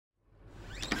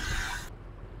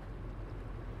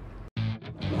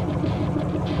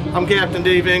I'm Captain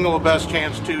Dave Engel of Best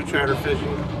Chance 2 Charter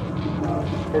Fishing.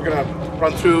 We're going to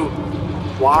run through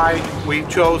why we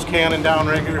chose Cannon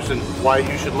Downriggers and why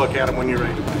you should look at them when you're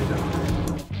ready to buy them.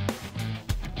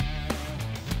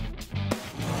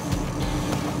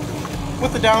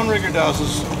 What the Downrigger does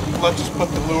is lets us put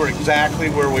the lure exactly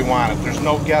where we want it. There's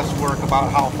no guesswork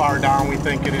about how far down we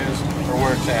think it is or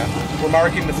where it's at. We're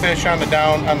marking the fish on the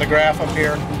graph up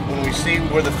here. When we see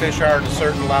where the fish are at a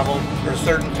certain level or a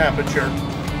certain temperature,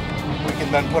 we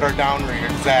can then put our downrigger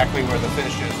exactly where the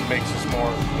fish is. It makes us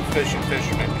more efficient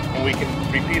fishermen. And we can,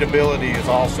 repeatability is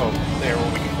also there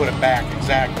where we can put it back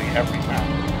exactly every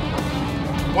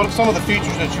time. What are some of the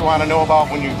features that you want to know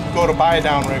about when you go to buy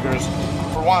downriggers?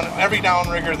 For one, every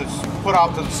downrigger that's put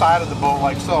out to the side of the boat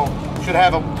like so should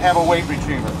have a weight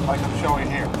retriever like I'm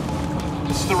showing here.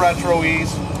 This is the Retro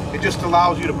Ease. It just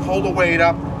allows you to pull the weight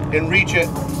up and reach it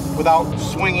without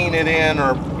swinging it in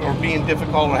or being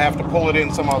difficult or have to pull it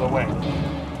in some other way.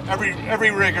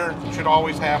 Every rigger should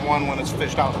always have one when it's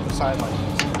fished out to the side like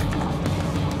this.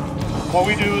 What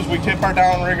we do is we tip our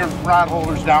downrigger rod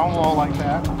holders down low like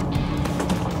that.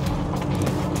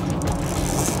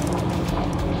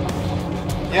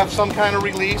 You have some kind of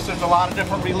release. There's a lot of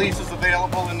different releases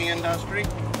available in the industry.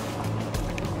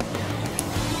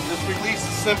 This release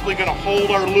is simply going to hold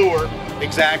our lure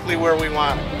exactly where we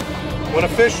want it. When a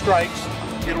fish strikes,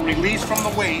 it'll release from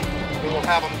the weight and we'll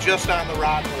have them just on the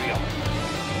rod and reel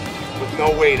with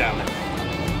no weight on it.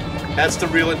 That's the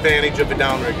real advantage of a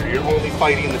downrigger. You're only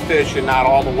fighting the fish and not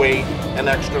all the weight and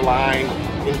extra line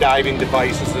and diving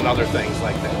devices and other things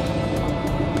like that.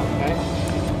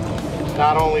 Okay?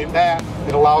 Not only that,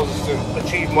 it allows us to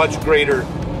achieve much greater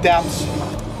depths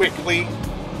quickly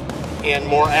and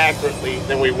more accurately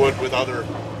than we would with other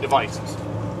devices.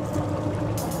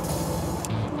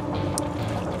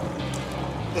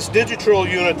 This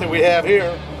Digitrol unit that we have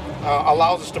here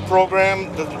allows us to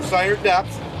program the desired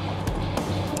depth.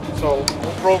 So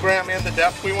we'll program in the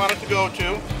depth we want it to go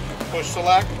to, push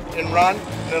select and run,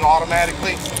 and it'll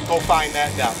automatically go find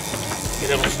that depth.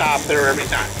 And it'll stop there every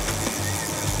time.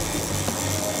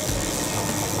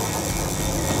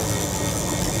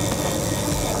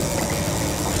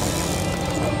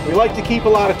 We like to keep a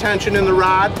lot of tension in the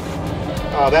rod.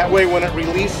 That way when it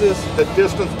releases, the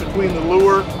distance between the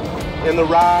lure and the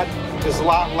rod is a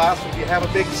lot less. If you have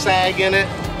a big sag in it,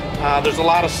 there's a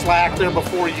lot of slack there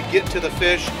before you get to the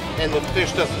fish, and the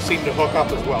fish doesn't seem to hook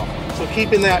up as well. So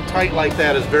keeping that tight like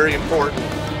that is very important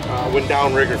when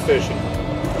downrigger fishing.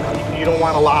 You don't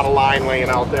want a lot of line laying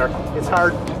out there. It's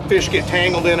hard, fish get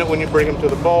tangled in it when you bring them to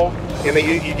the boat, and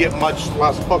you get much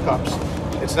less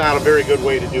hookups. It's not a very good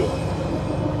way to do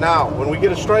it. Now, when we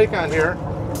get a strike on here,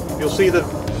 we'll see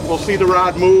the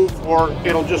rod move, or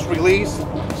it'll just release.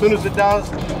 As soon as it does,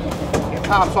 it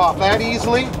pops off that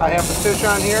easily. I have the fish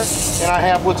on here, and I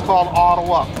have what's called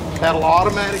auto up. That'll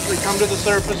automatically come to the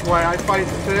surface while I fight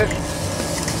the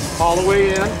fish all the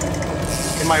way in,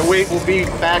 and my weight will be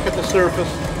back at the surface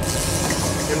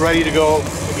and ready to go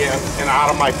again and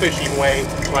out of my fishing way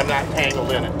so I'm not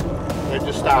tangled in it. And it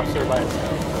just stops there by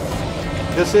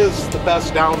itself. This is the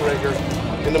best downrigger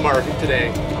in the market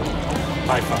today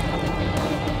by far.